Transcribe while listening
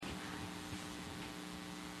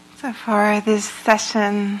So for this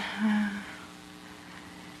session,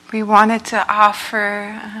 we wanted to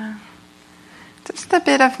offer just a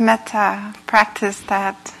bit of metta practice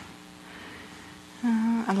that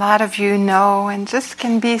a lot of you know and just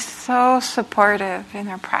can be so supportive in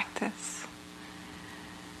our practice.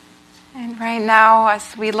 And right now,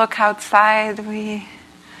 as we look outside, we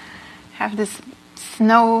have this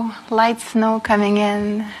snow, light snow coming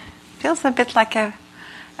in. Feels a bit like a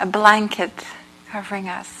blanket covering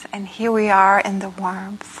us. And here we are in the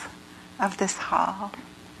warmth of this hall.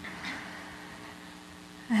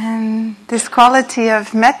 And this quality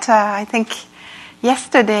of metta, I think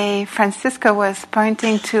yesterday Francisco was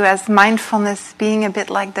pointing to as mindfulness being a bit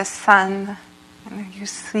like the sun. You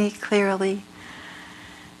see clearly.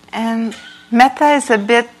 And metta is a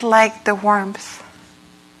bit like the warmth.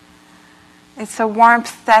 It's a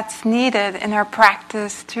warmth that's needed in our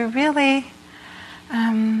practice to really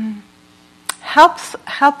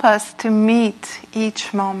help us to meet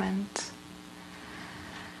each moment.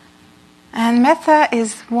 And metta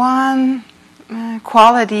is one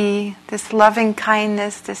quality, this loving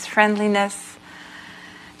kindness, this friendliness,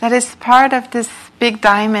 that is part of this big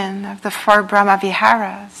diamond of the 4 Brahma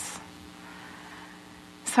Viharas.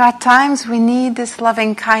 So at times we need this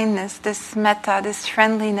loving kindness, this metta, this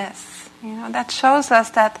friendliness, that shows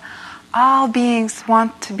us that all beings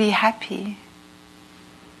want to be happy.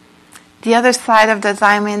 The other side of the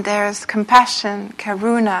diamond, there is compassion,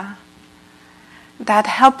 karuna, that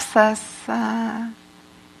helps us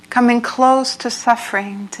coming close to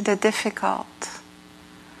suffering, to the difficult.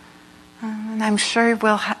 And I'm sure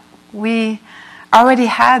we already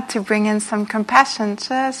had to bring in some compassion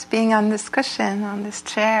just being on this cushion, on this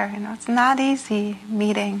chair. It's not easy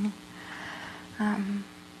meeting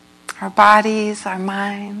our bodies, our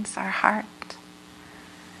minds, our heart.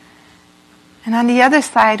 And on the other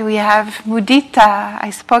side we have mudita.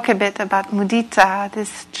 I spoke a bit about mudita,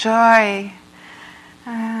 this joy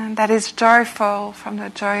that is joyful from the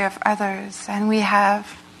joy of others. And we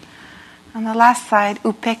have on the last side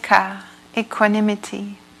upekkha,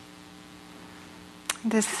 equanimity,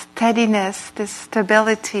 this steadiness, this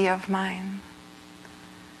stability of mind,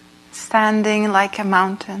 standing like a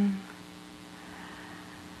mountain.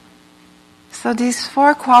 So these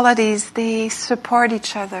 4 qualities, they support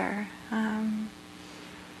each other.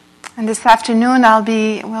 And this afternoon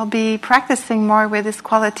we'll be practicing more with this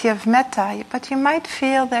quality of metta, but you might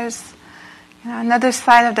feel there's another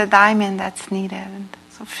side of the diamond that's needed.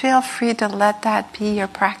 So feel free to let that be your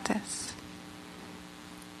practice.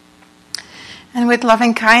 And with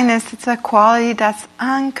loving kindness, it's a quality that's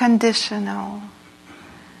unconditional.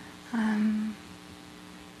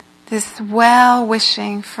 This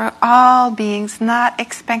well-wishing for all beings, not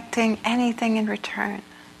expecting anything in return.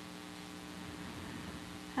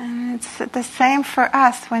 And it's the same for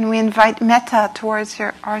us when we invite metta towards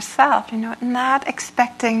ourselves, not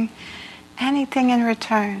expecting anything in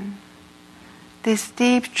return. This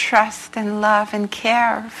deep trust and love and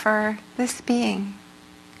care for this being.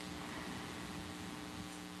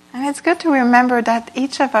 And it's good to remember that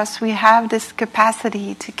each of us, we have this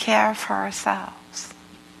capacity to care for ourselves.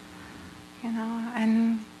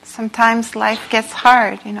 And sometimes life gets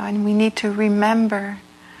hard, and we need to remember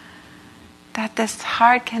that this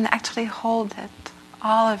heart can actually hold it,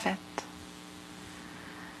 all of it.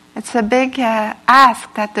 It's a big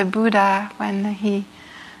ask that the Buddha, when he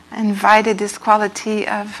invited this quality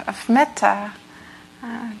of metta,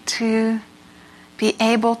 to be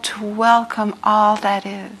able to welcome all that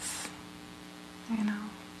is.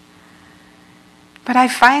 But I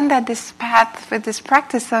find that this path with this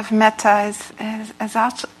practice of metta is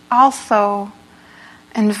also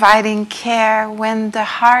inviting care when the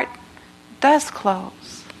heart does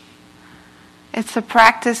close. It's a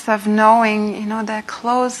practice of knowing, the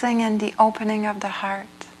closing and the opening of the heart.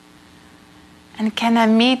 And can I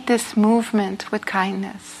meet this movement with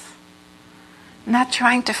kindness? Not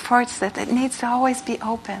trying to force it. It needs to always be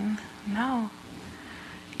open. No.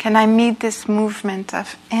 Can I meet this movement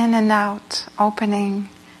of in and out, opening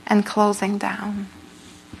and closing down?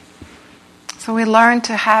 So we learn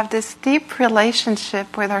to have this deep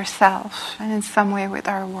relationship with ourselves and in some way with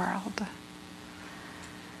our world.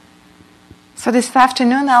 So this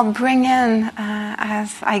afternoon I'll bring in,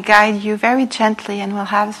 as I guide you very gently, and we'll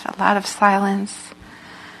have a lot of silence,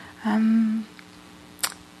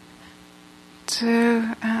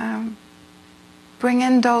 to bring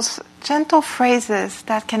in those gentle phrases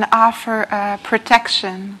that can offer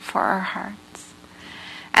protection for our hearts.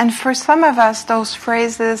 And for some of us, those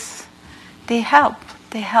phrases, they help.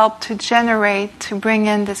 They help to generate, to bring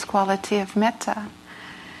in this quality of metta.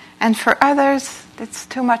 And for others, it's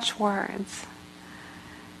too much words.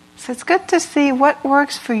 So it's good to see what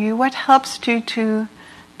works for you, what helps you to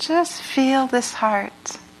just feel this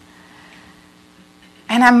heart.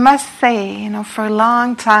 And I must say, for a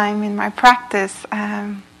long time in my practice,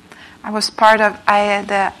 I was part of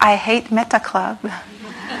the I Hate Metta Club.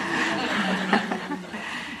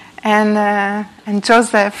 And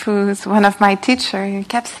Joseph, who's one of my teachers, he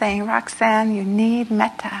kept saying, Roxanne, you need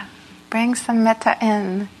metta. Bring some metta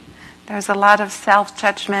in. There's a lot of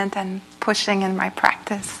self-judgment and pushing in my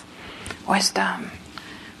practice. Wisdom.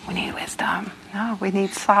 We need wisdom. No, we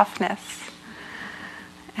need softness.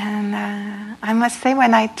 And I must say,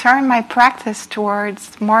 when I turn my practice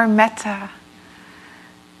towards more metta,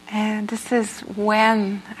 and this is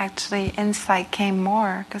when actually insight came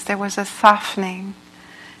more, because there was a softening,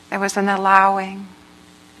 there was an allowing,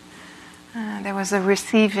 there was a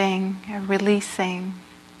receiving, a releasing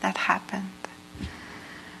that happened.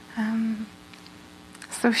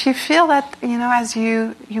 So if you feel that, as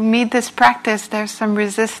you meet this practice, there's some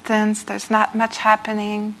resistance, there's not much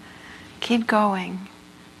happening, keep going.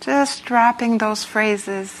 Just dropping those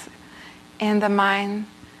phrases in the mind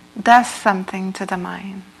does something to the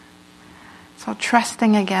mind. So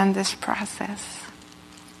trusting again this process.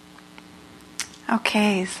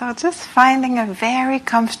 Okay, so just finding a very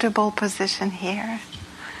comfortable position here.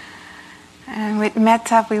 And with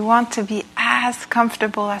metta, we want to be as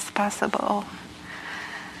comfortable as possible.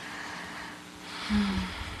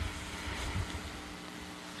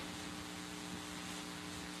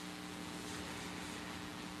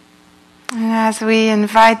 And as we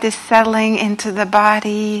invite this settling into the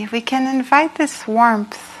body, we can invite this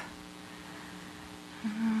warmth.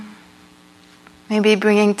 Maybe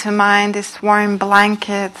bringing to mind this warm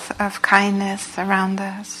blanket of kindness around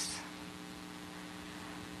us.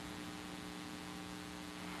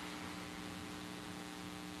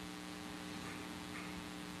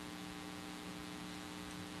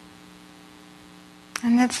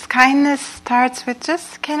 And its kindness starts with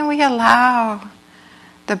just, can we allow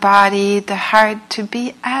the body, the heart to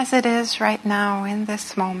be as it is right now in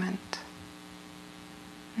this moment?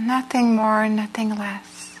 Nothing more, nothing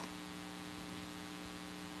less.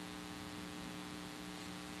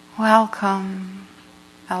 Welcome,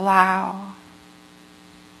 allow.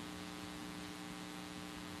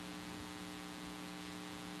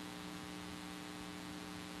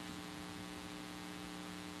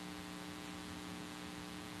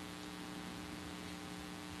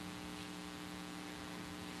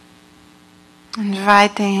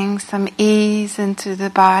 Inviting some ease into the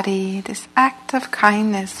body, this act of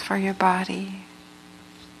kindness for your body.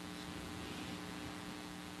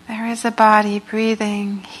 There is a body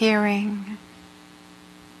breathing, hearing.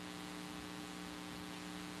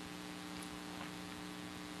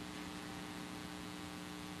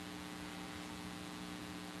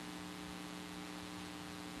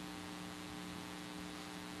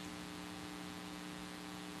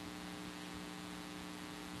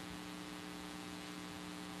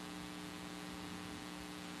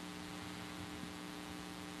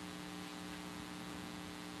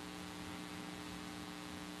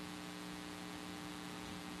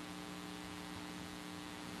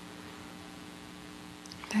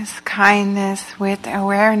 This kindness with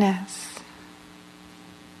awareness,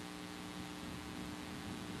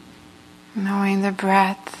 knowing the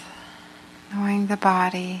breath, knowing the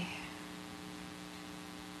body.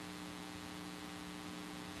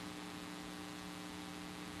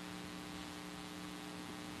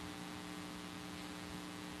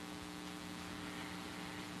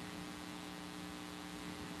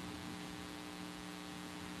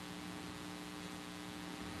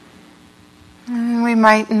 And we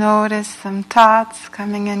might notice some thoughts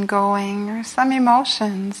coming and going, or some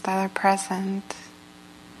emotions that are present.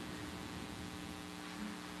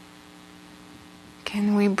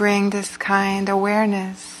 Can we bring this kind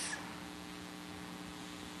awareness?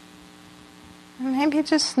 And maybe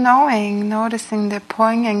just noticing the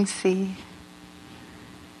poignancy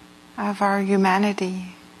of our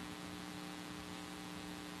humanity.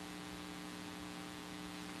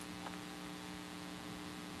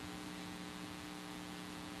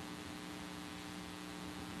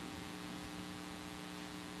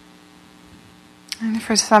 And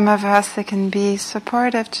for some of us, it can be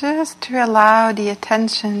supportive just to allow the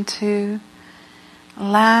attention to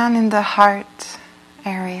land in the heart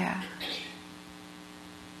area.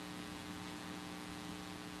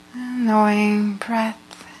 And knowing breath.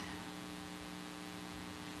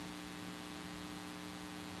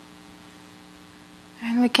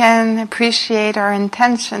 And we can appreciate our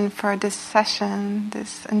intention for this session,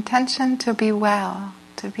 this intention to be well,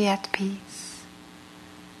 to be at peace,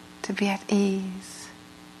 to be at ease.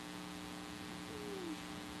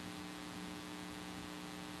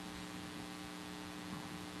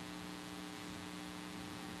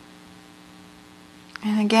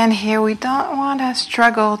 And again, here we don't want to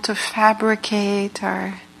struggle to fabricate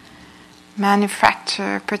or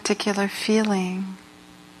manufacture a particular feeling.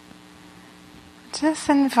 Just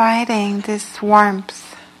inviting this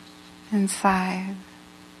warmth inside.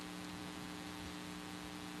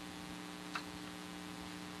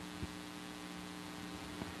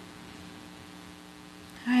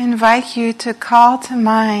 I invite you to call to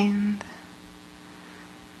mind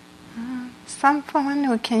someone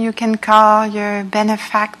you can call your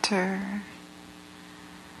benefactor.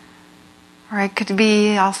 Or it could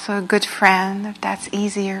be also a good friend, if that's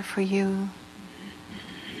easier for you.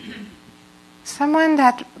 Someone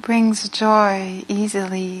that brings joy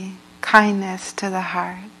easily, kindness to the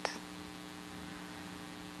heart.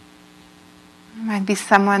 It might be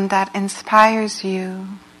someone that inspires you.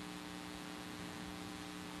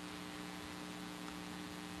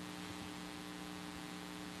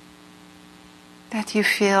 That you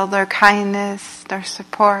feel their kindness, their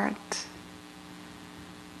support.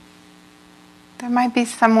 There might be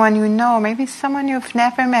someone you know, maybe someone you've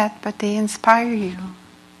never met, but they inspire you.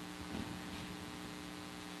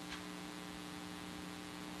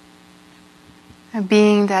 A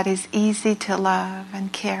being that is easy to love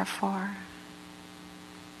and care for.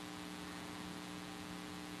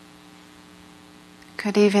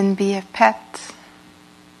 Could even be a pet.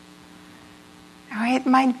 Or it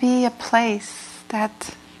might be a place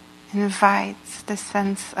that invites the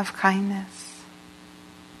sense of kindness.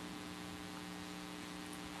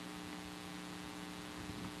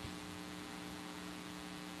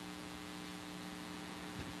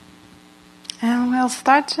 And we'll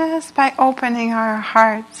start just by opening our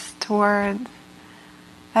hearts toward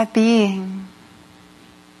that being.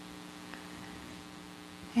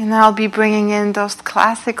 And I'll be bringing in those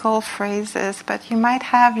classical phrases, but you might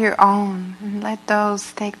have your own, and let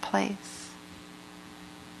those take place.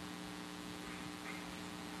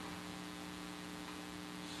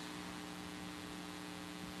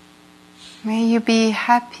 May you be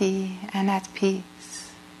happy and at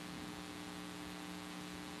peace.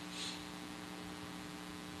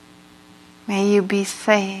 May you be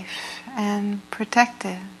safe and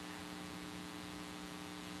protected.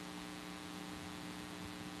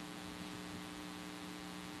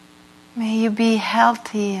 May you be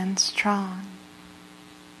healthy and strong.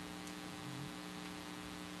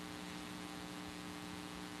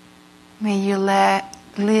 May you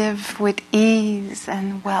live with ease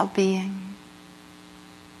and well-being.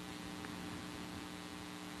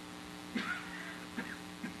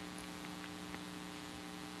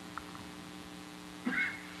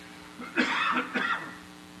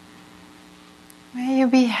 May you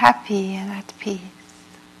be happy and at peace.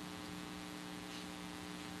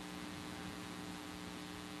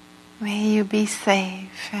 May you be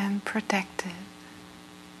safe and protected.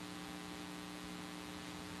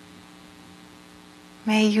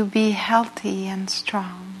 May you be healthy and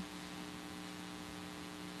strong.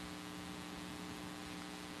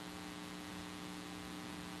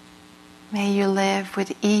 May you live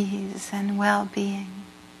with ease and well-being.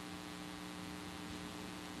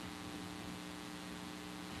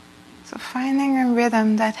 So finding a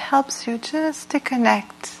rhythm that helps you just to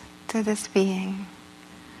connect to this being.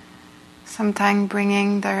 Sometimes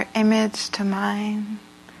bringing their image to mind,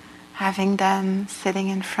 having them sitting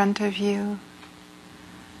in front of you,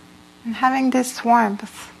 and having this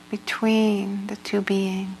warmth between the two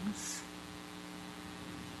beings.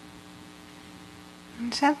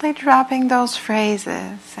 And gently dropping those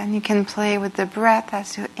phrases, and you can play with the breath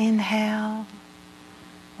as you inhale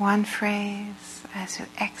one phrase. As you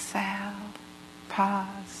exhale,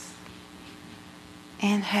 pause.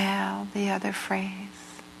 Inhale the other phrase.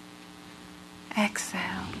 Exhale,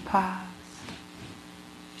 pause.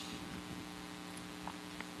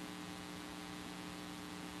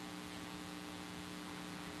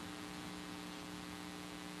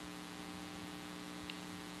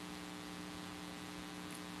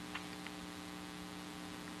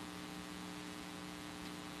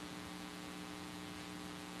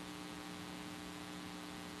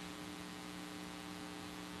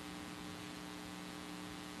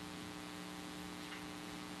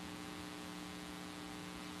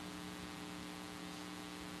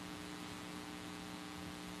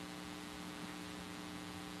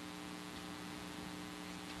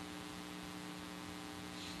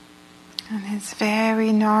 And it's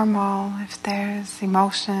very normal if there's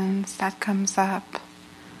emotions that comes up.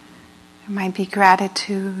 There might be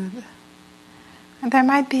gratitude, and there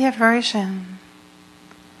might be aversion.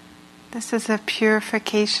 This is a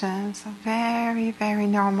purification. So very, very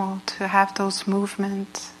normal to have those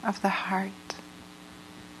movements of the heart.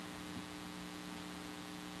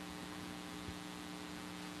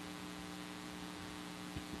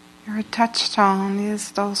 or touchstone, use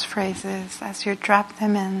those phrases as you drop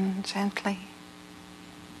them in gently.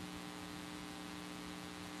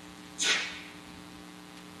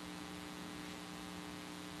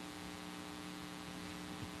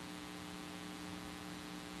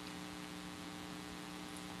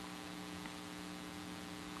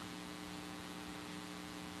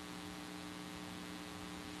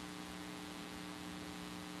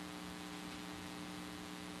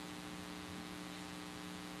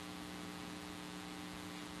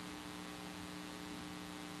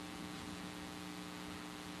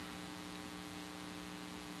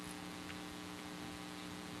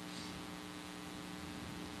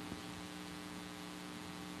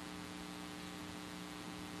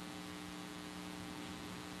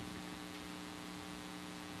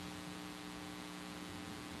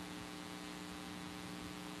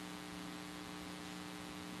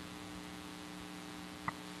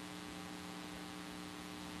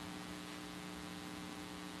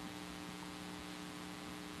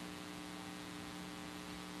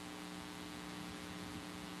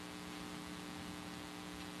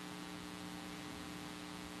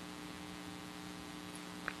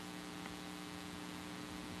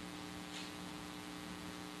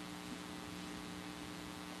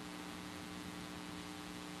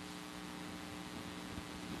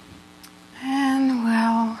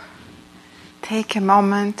 Take a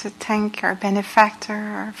moment to thank our benefactor,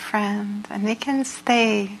 our friend, and they can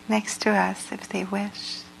stay next to us if they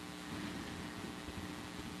wish.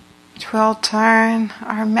 Which will turn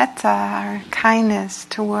our metta, our kindness,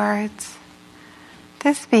 towards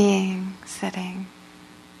this being sitting.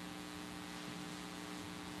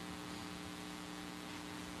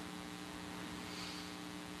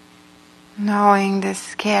 Knowing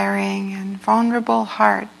this caring and vulnerable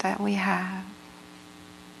heart that we have.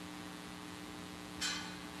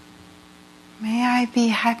 May I be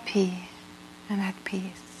happy and at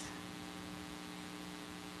peace.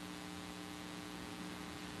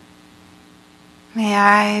 May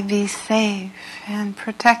I be safe and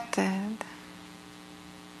protected.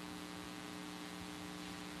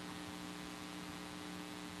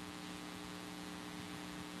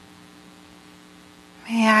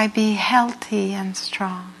 May I be healthy and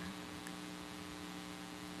strong.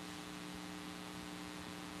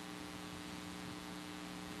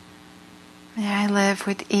 May I live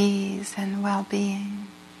with ease and well-being.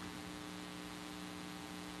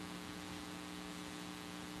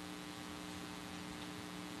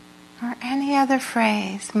 Or any other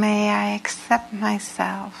phrase, may I accept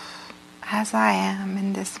myself as I am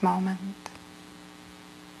in this moment.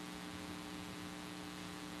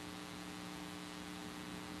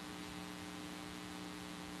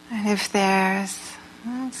 And if there's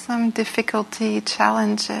some difficulty,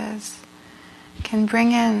 challenges, can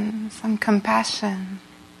bring in some compassion.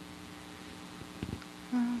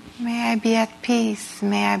 May I be at peace,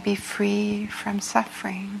 may I be free from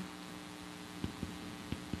suffering.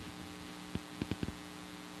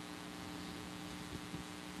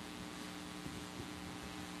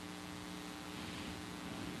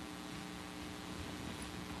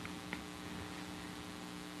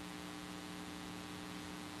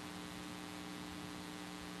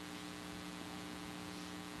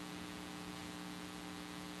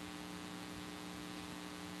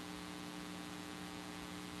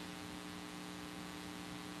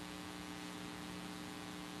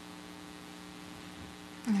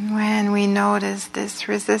 And when we notice this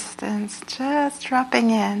resistance just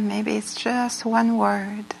dropping in, maybe it's just one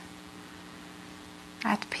word,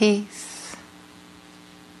 at peace,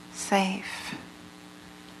 safe.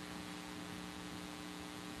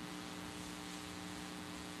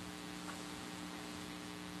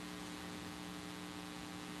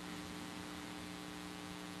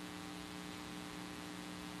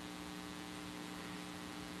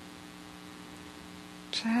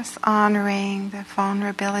 Just honoring the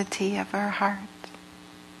vulnerability of our heart.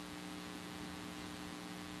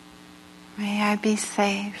 May I be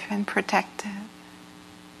safe and protected.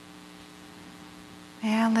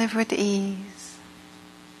 May I live with ease.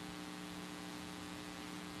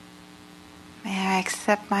 May I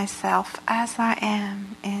accept myself as I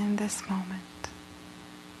am in this moment.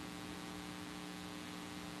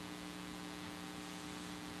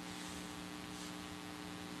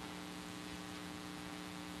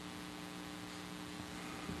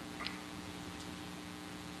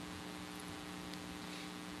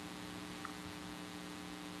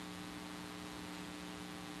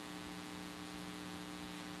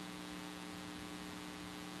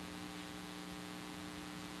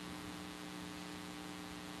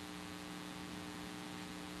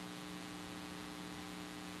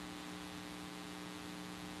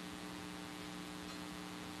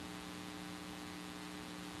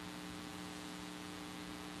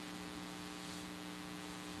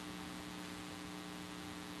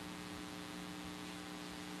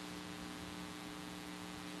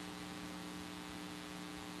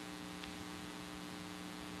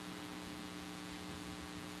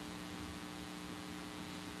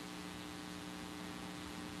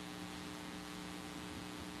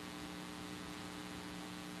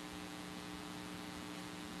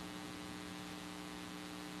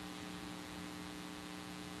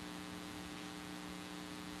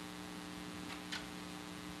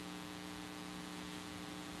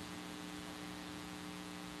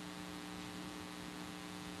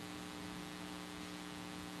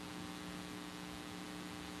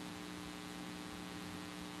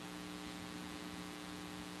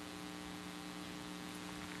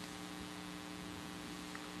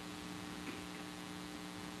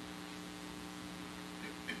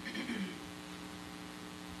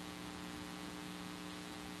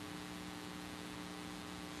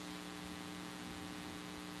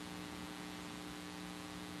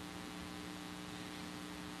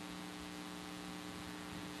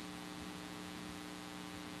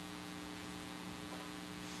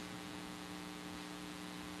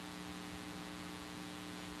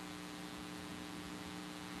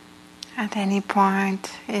 At any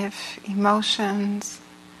point, if emotions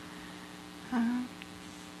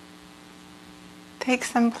take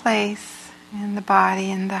some place in the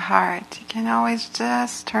body and the heart, you can always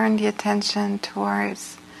just turn the attention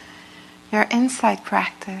towards your insight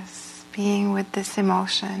practice, being with this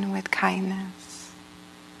emotion with kindness.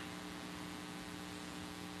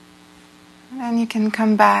 And then you can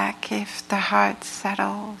come back if the heart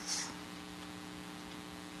settles.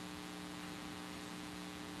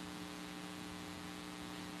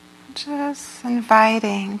 Just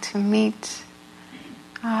inviting to meet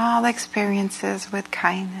all experiences with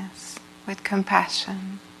kindness, with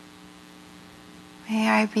compassion. May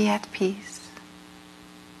I be at peace.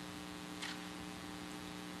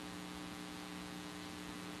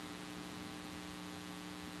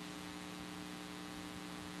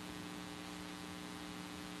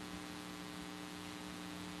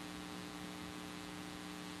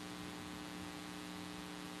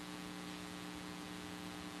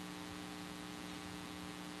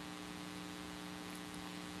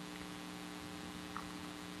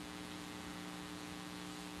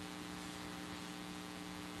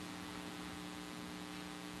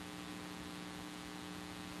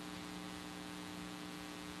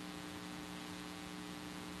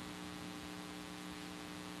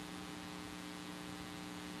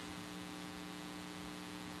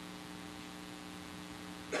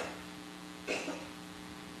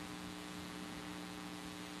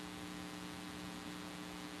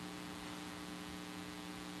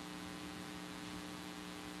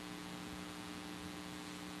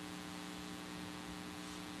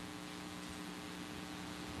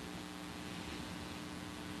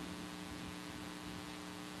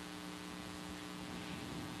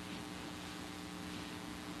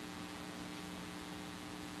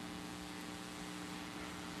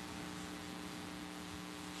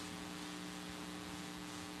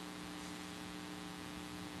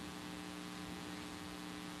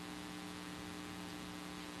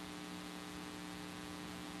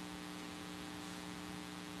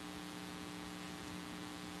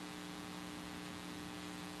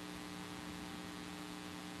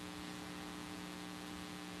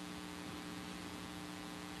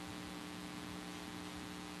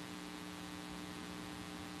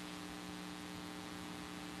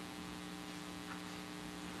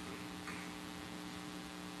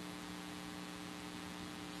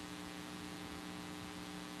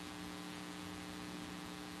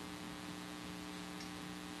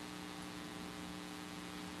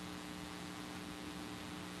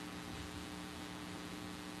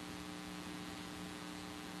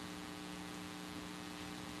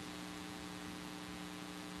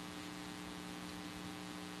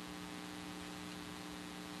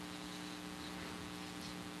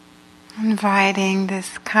 Inviting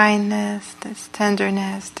this kindness, this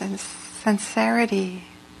tenderness, this sincerity.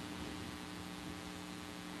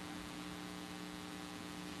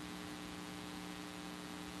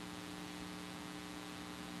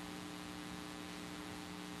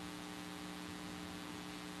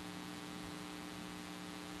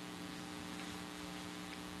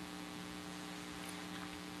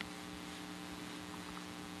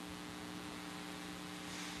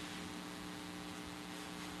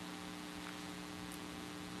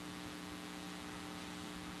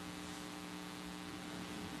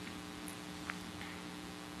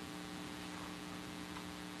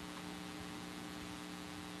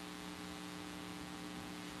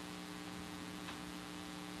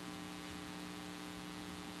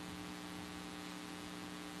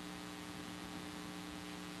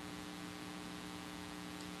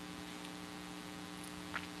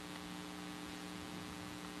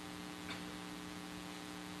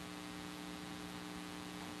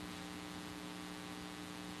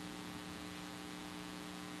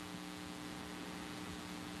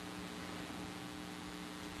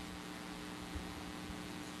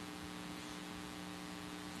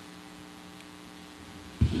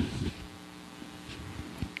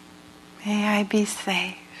 May I be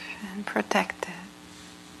safe and protected.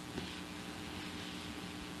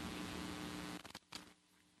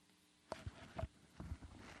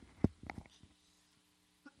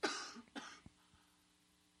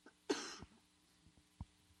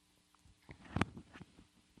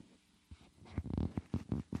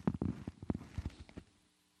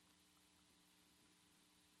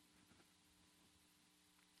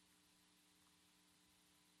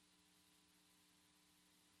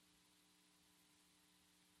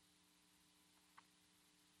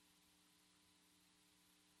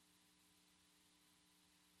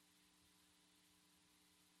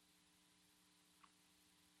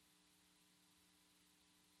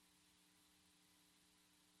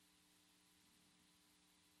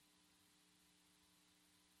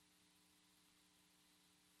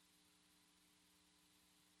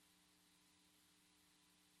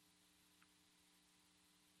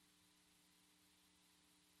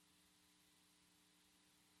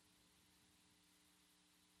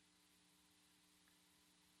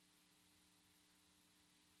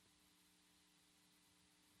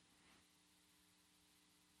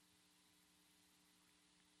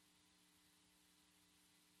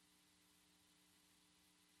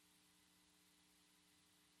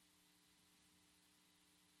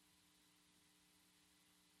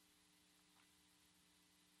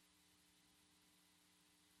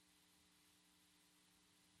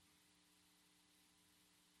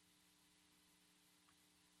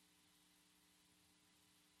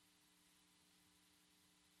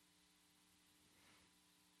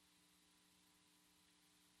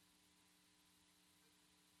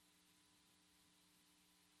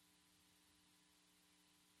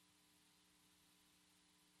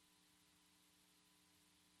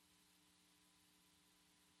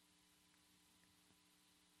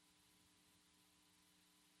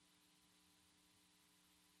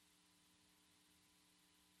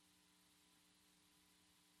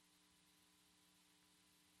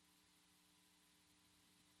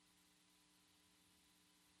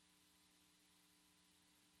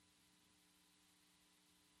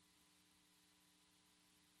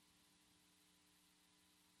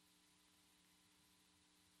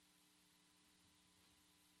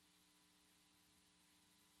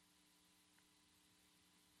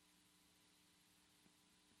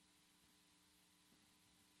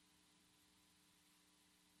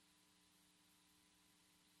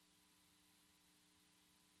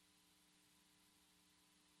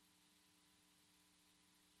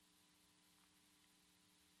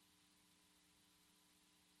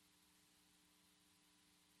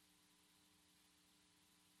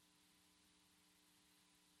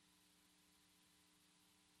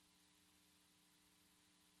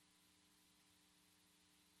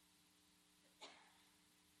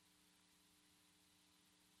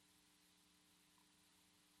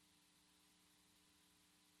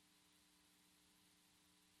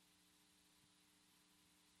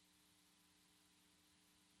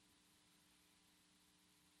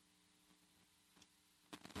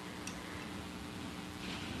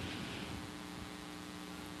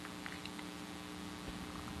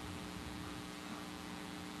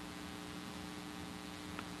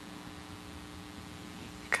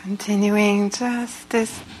 Continuing just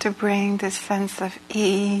this to bring this sense of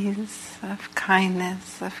ease, of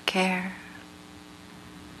kindness, of care.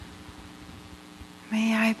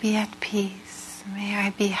 May I be at peace. May I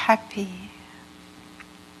be happy.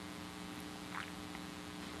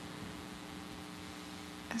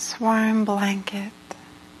 This warm blanket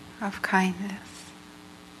of kindness.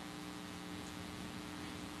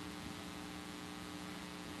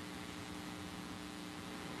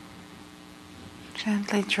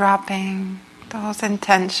 Gently dropping those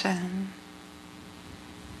intentions.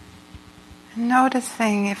 And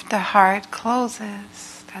noticing if the heart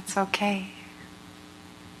closes, that's okay.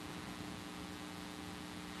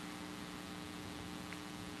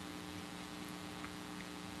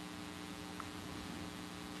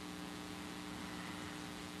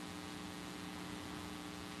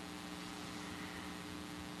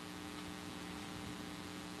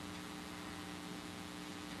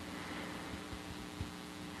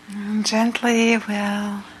 And gently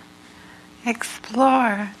we'll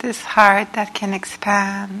explore this heart that can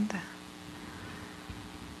expand.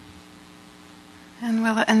 And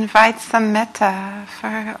we'll invite some metta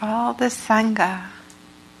for all the sangha,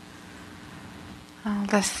 all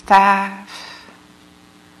the staff,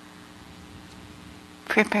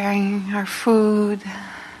 preparing our food,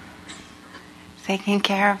 taking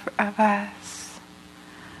care of us,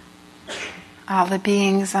 all the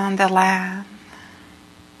beings on the land.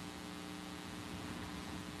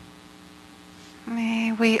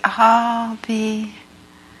 May we all be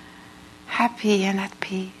happy and at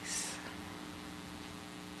peace.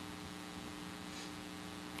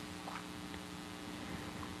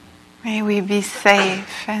 May we be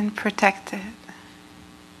safe and protected.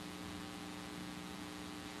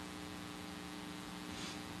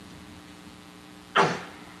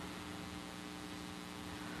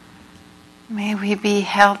 May we be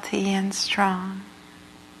healthy and strong.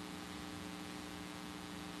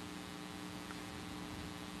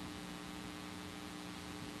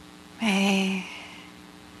 May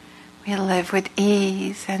we live with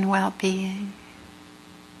ease and well-being.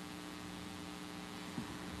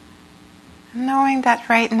 Knowing that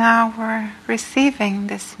right now we're receiving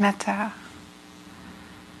this metta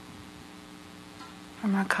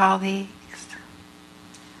from our colleagues,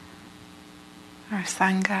 our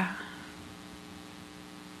sangha.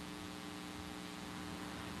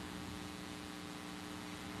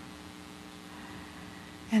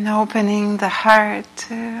 And opening the heart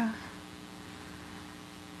to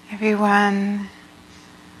everyone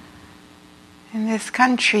in this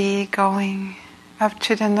country going up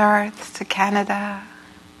to the north, to Canada,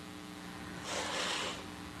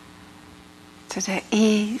 to the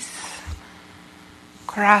east,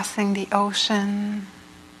 crossing the ocean,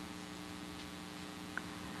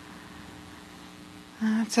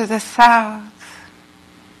 to the south,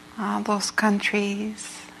 all those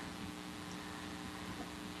countries,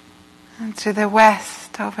 and to the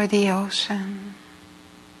west over the ocean.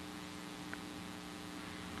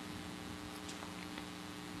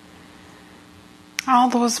 All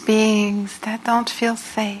those beings that don't feel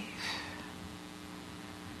safe,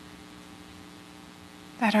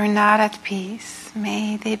 that are not at peace,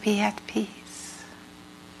 may they be at peace.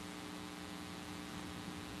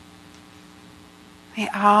 May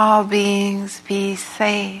all beings be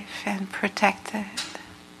safe and protected.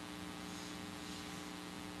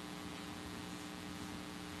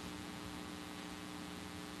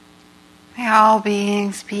 May all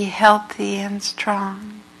beings be healthy and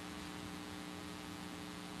strong.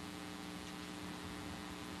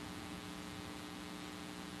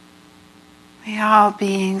 May all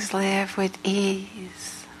beings live with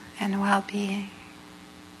ease and well-being.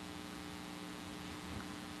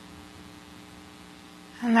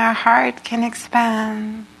 And our heart can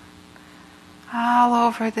expand all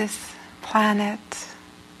over this planet,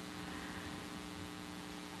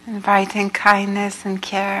 inviting kindness and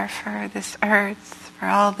care for this earth, for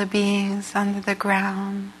all the beings under the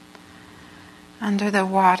ground, under the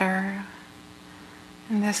water,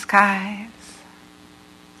 in the skies.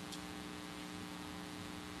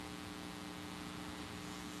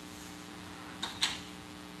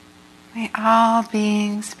 May all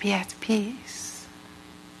beings be at peace.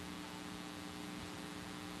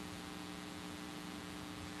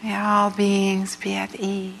 May all beings be at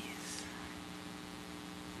ease.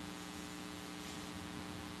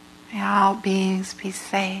 May all beings be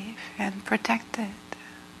safe and protected.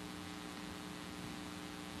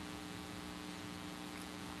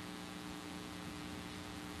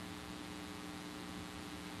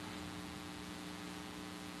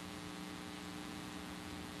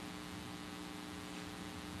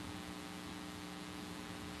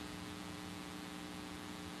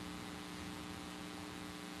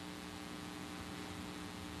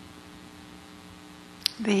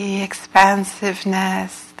 the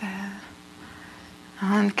expansiveness, the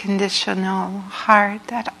unconditional heart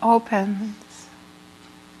that opens.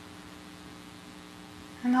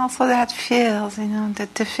 And also that feels, the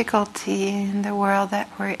difficulty in the world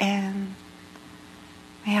that we're in.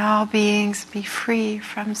 May all beings be free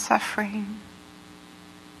from suffering.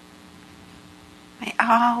 May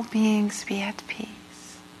all beings be at peace.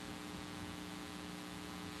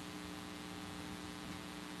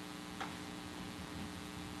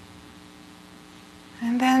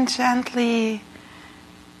 And then gently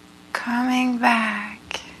coming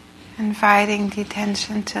back, inviting the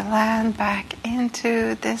attention to land back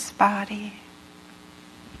into this body.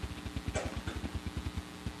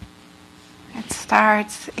 It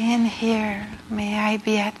starts in here. May I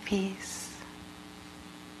be at peace.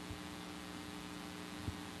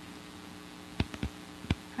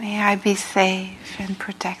 May I be safe and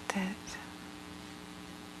protected.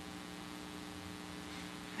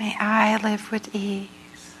 May I live with ease.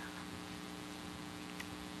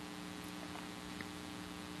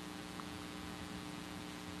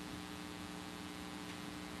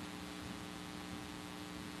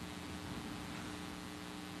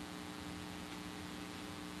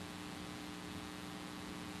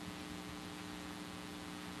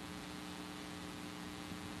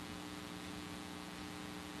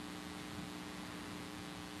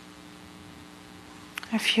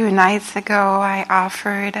 A few nights ago, I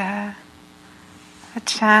offered a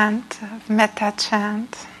chant, a Metta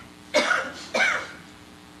chant,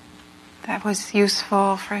 that was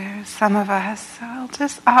useful for some of us. So I'll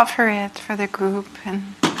just offer it for the group.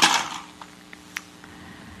 And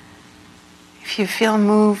if you feel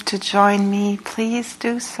moved to join me, please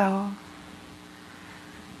do so.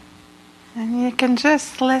 And you can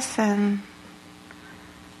just listen.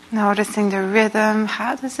 Noticing the rhythm,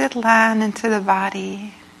 how does it land into the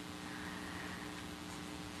body?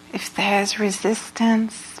 If there's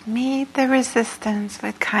resistance, meet the resistance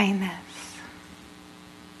with kindness.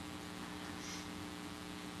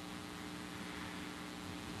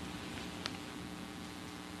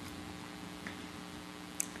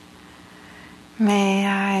 May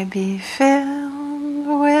I be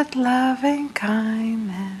filled with loving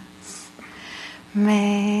kindness.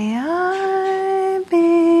 May I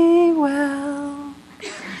be well.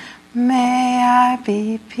 May I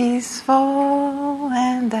be peaceful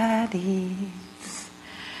and at ease.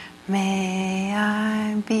 May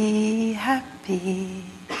I be happy.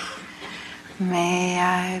 May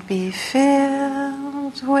I be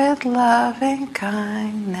filled with loving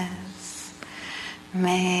kindness.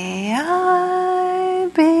 May I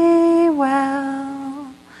be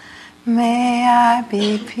well. May I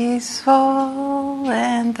be peaceful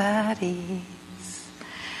and at ease.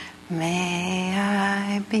 May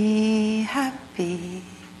I be happy.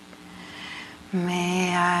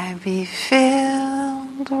 May I be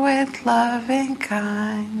filled with loving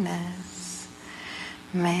kindness.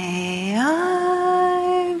 May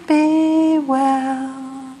I be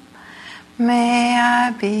well. May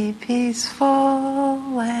I be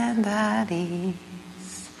peaceful and at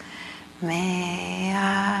ease. May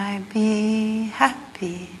I be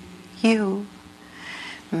happy. You.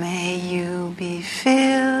 May you be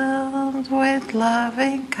filled with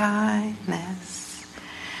loving kindness.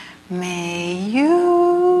 May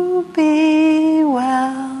you be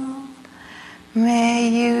well. May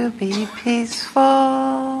you be peaceful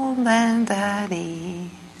and at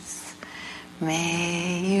ease.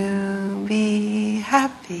 May you be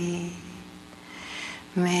happy.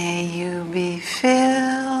 May you be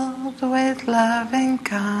filled with loving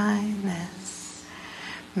kindness.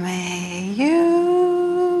 May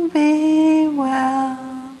you be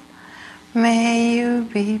well. May you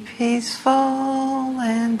be peaceful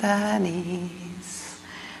and at ease.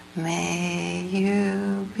 May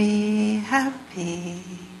you be happy.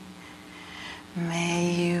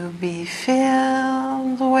 May you be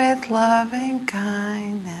filled with loving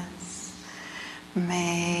kindness.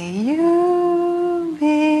 May you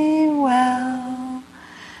be well.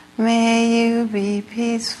 May you be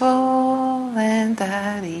peaceful and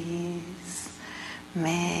at ease.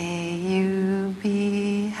 May you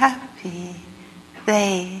be happy.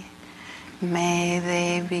 May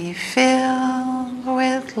they be filled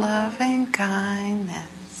with loving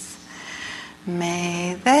kindness.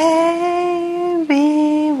 May they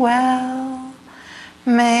be well.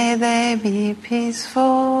 May they be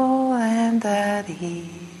peaceful and at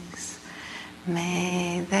ease.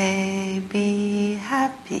 May they be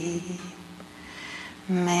happy.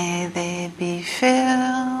 May they be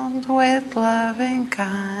filled with loving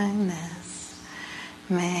kindness.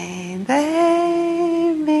 May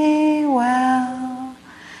they be well.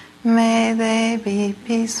 May they be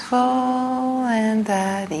peaceful and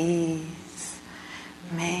at ease.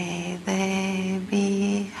 May they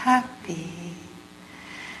be happy.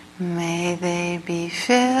 May they be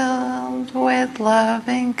filled with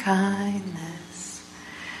loving kindness.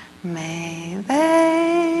 May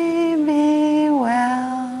they be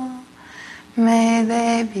well. May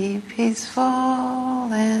they be peaceful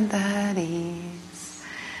and at ease.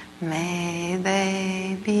 May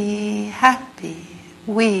they be happy.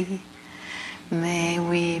 May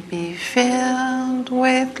we be filled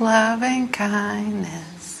with loving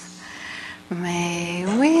kindness. May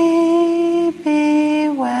we be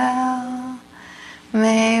well.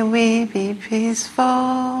 May we be peaceful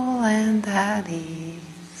and at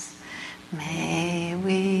ease. May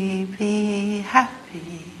we be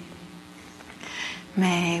happy.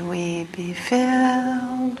 May we be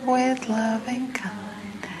filled with loving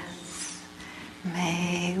kindness.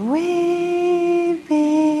 May we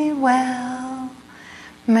be well.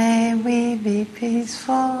 May we be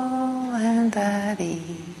peaceful and at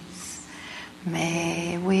ease.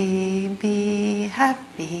 May we be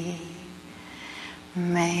happy.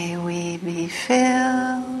 May we be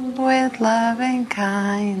filled with loving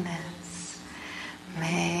kindness.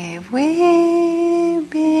 May we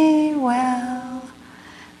be well.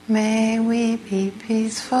 May we be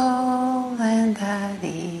peaceful and at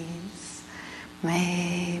ease.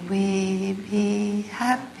 May we be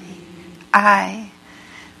happy.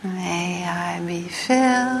 May I be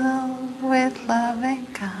filled with loving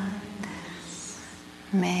kindness.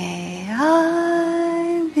 May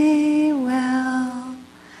I be well.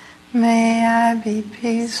 May I be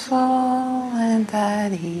peaceful and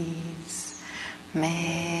at ease.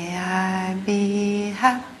 May I be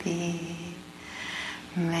happy.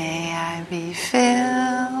 May I be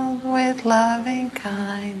filled with loving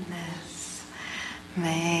kindness.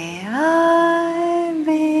 May I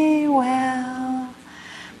be well.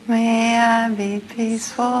 May I be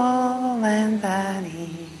peaceful and at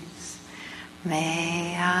ease.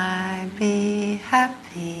 May I be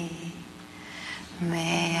happy.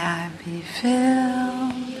 May I be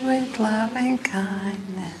filled with loving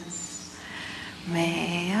kindness.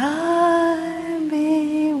 May I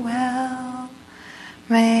be well.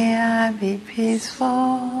 May I be peaceful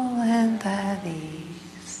and at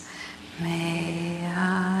ease. May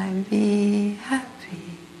I be happy.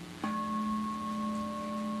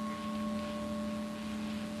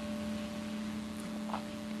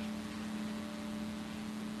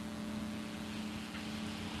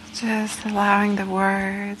 Just allowing the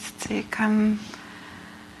words to come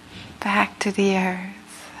back to the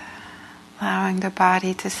earth, allowing the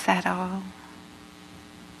body to settle.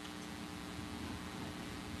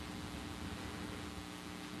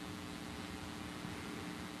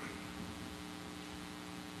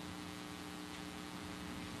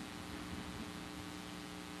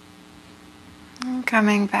 And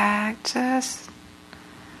coming back just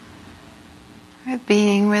with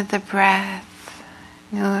being with the breath.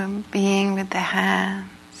 Being with the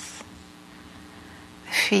hands,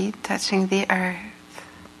 the feet touching the earth,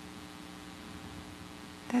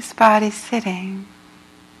 this body sitting,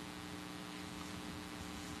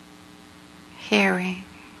 hearing.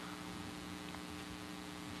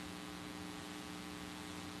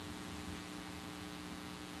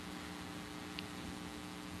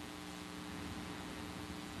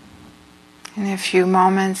 In a few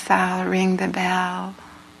moments I'll ring the bell.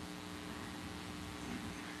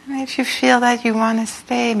 And if you feel that you want to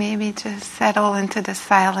stay, maybe just settle into the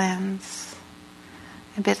silence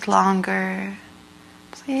a bit longer.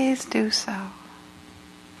 Please do so.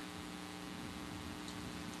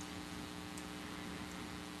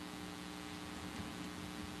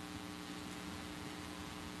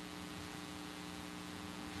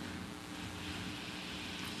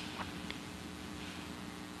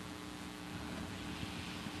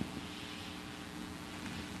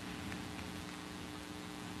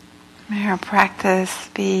 May our practice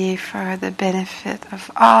be for the benefit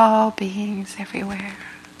of all beings everywhere.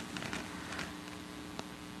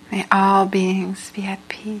 May all beings be at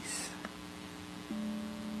peace.